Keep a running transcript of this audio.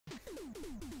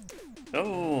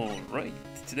Alright,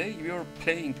 today we are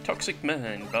playing Toxic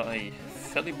Man by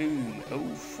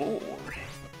Fellyboom04.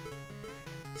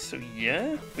 So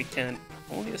yeah, we can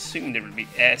only assume there will be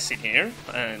acid here,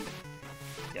 and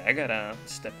yeah, I gotta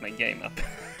step my game up.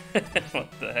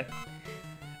 What the heck?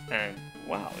 And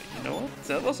wow, you know what?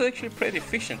 That was actually pretty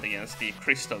efficient against the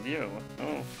Crystal Yo.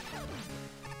 Oh,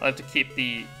 I'll have to keep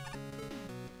the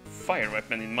fire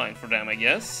weapon in mind for them, I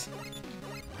guess.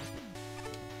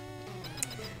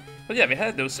 But yeah, we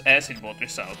had those acid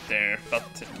waters out there, but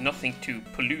nothing to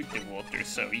pollute the water,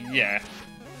 so yeah.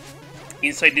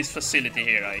 Inside this facility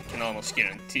here, I can almost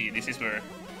guarantee this is where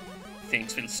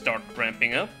things will start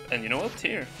ramping up. And you know what?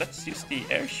 Here, let's use the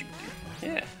air shooter.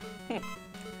 Yeah.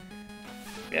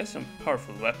 We have some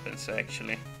powerful weapons,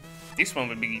 actually. This one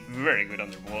will be very good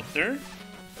underwater.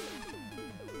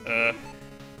 Oh,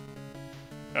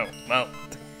 well.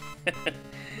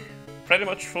 Pretty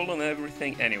much full on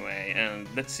everything anyway, and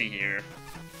let's see here.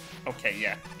 Okay,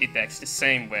 yeah, it acts the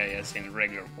same way as in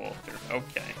regular water.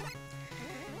 Okay.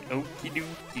 Okie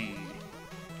dokie.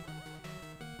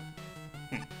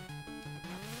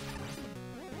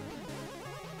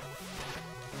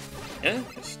 Yeah,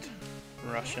 just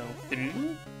rush on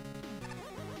through.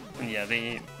 And yeah,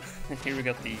 here we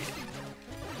got the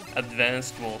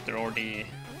advanced water, or the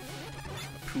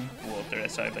poop water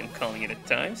as I've been calling it at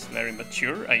times. Very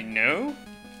mature, I know.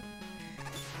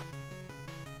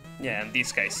 Yeah, and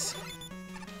these guys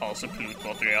also pollute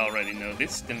water, I already know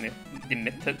this. The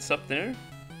methods up there.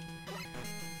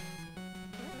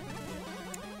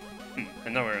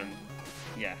 And now we're in,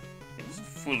 yeah, it's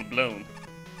full-blown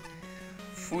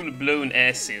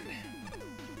acid.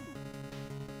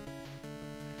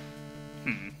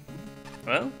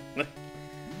 Well,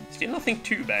 still nothing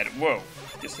too bad. Whoa,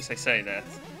 just as I say that.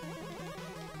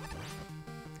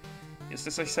 Just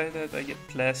as I say that, I get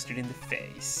plastered in the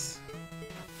face.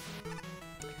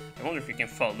 I wonder if you can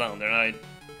fall down there. It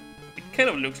kind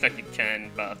of looks like you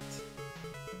can, but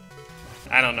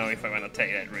I don't know if I want to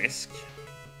take that risk.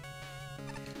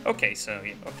 Okay, so,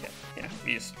 yeah, okay, yeah,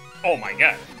 we just... Oh my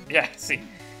god, yeah, see.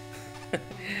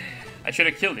 I should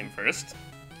have killed him first.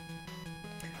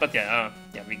 But yeah,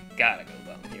 yeah, we gotta go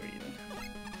down here even.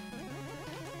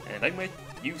 And I might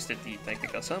use the D-tank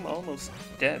because I'm almost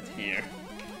dead here.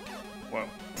 Whoa.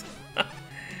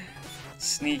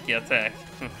 Sneaky attack.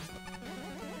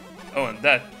 Oh, and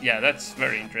that, yeah, that's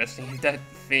very interesting. If that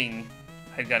thing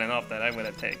had gotten off that, I would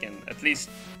have taken at least,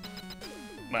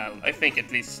 well, I think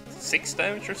at least 6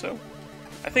 damage or so.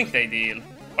 I think they deal,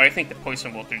 or I think the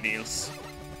poison water deals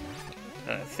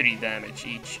 3 damage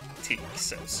each tick,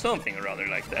 so something or other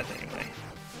like that anyway.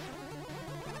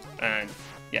 And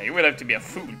yeah, you would have to be a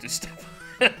fool to step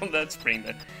on that spring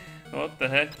there. What the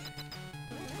heck?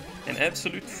 An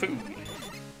absolute fool.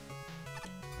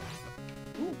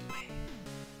 Ooh.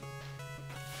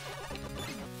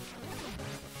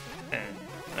 And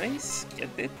nice, get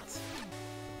it.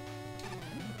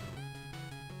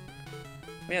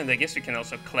 Yeah, and I guess we can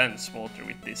also cleanse water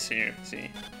with this here, see?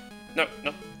 No,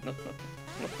 not that.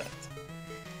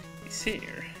 It's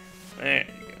here. There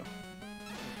you go.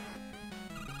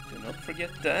 Do not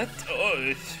forget that.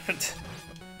 Oh,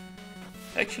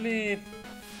 actually...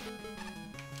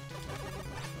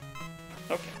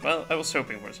 Okay, well, I was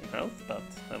hoping for some health, but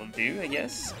that'll do, I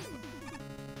guess.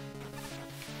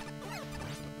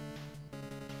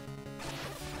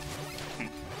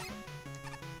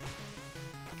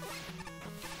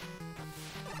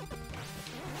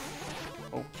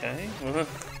 Okay, well...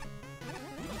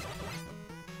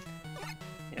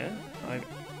 Yeah, I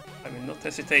will not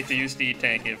hesitate to use the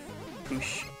tank if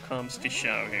push comes to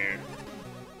shove here.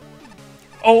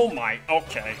 Oh my,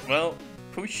 okay, well,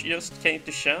 push just came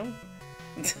to shove?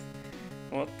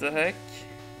 What the heck?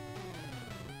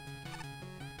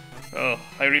 Oh,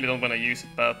 I really don't want to use it,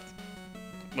 but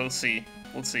we'll see,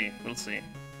 we'll see.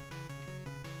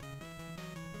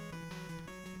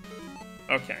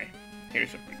 Okay,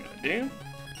 here's what we're gonna do.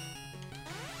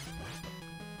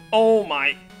 Oh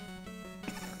my...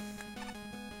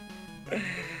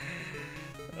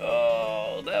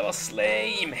 Oh, that was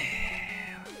lame.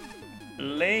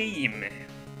 Lame.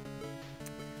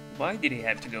 Why did he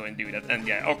have to go and do that? And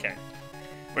yeah, okay.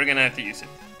 We're gonna have to use it.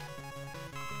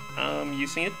 I'm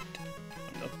using it.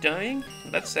 I'm not dying.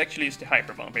 Let's actually use the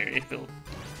hyper bomb here. It will...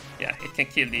 Yeah, it can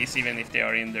kill these even if they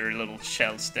are in their little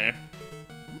shells there.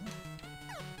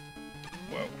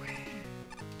 Whoa.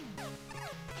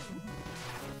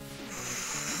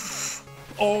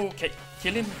 Okay,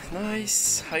 kill him.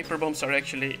 Nice. Hyper bombs are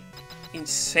actually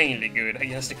insanely good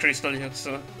against the crystal yolk,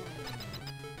 so...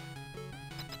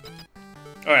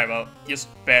 Alright, well, just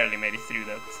barely made it through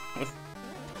that.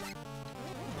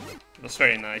 It was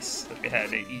very nice that we had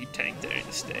the E-tank there in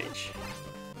the stage.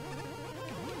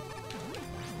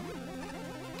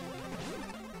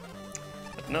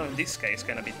 But now this guy is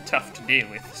gonna be tough to deal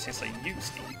with since I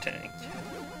used the E-tank.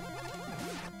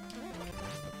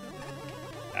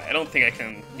 I don't think I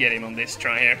can get him on this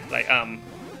try here. Like,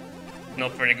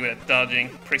 not very good at dodging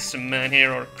Prism Man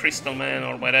here, or Crystal Man,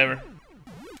 or whatever.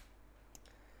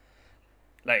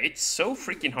 Like, it's so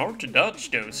freaking hard to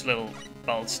dodge those little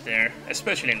bolts there.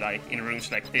 Especially, like, in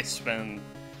rooms like this, when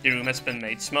the room has been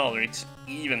made smaller, it's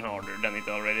even harder than it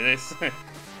already is.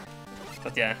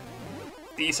 But yeah,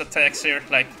 these attacks here,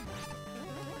 like,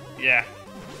 yeah.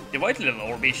 The white little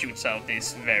orb he shoots out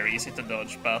is very easy to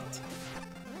dodge, but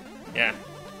yeah.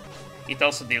 It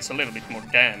also deals a little bit more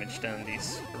damage than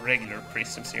these regular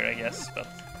prisms here, I guess, but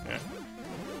yeah.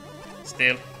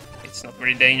 Still, it's not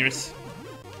very dangerous.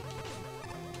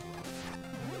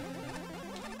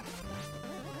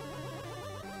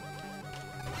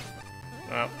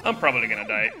 Well, I'm probably gonna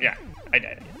die. Yeah, I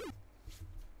died again.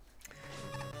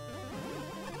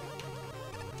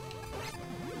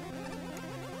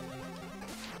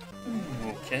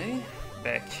 Okay,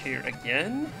 back here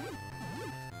again.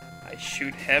 I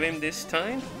should have him this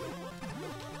time.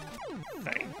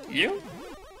 Thank you.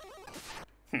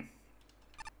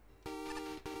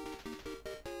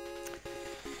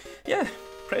 Yeah,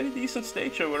 pretty decent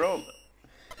stage overall.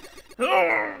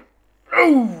 Oh.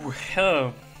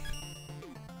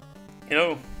 You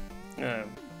know,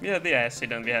 we had the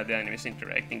acid and we had the enemies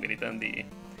interacting with it and the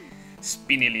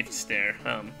spinny lifts there.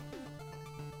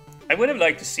 I would have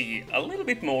liked to see a little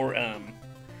bit more,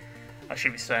 how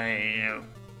should we say,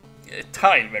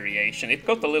 tile variation. It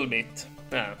got a little bit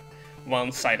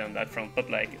one side on that front, but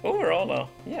like overall,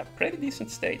 yeah, pretty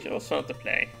decent stage. It was fun to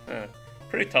play.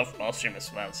 Pretty tough boss room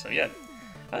as well, so yeah,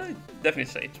 I'd definitely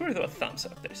say it's worth a thumbs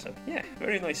up there. So yeah,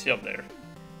 very nice job there,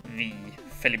 the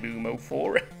Feliboom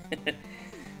 04.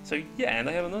 So yeah, and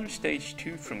I have another stage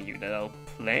 2 from you that I'll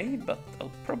play, but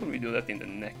I'll probably do that in the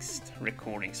next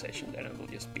recording session there, and we'll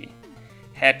just be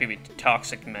happy with the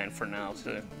Toxic Man for now,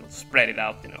 so we'll spread it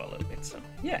out, you know, a little bit. So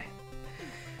yeah,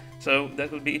 so that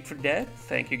will be it for that.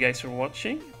 Thank you guys for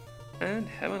watching, and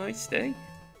have a nice day.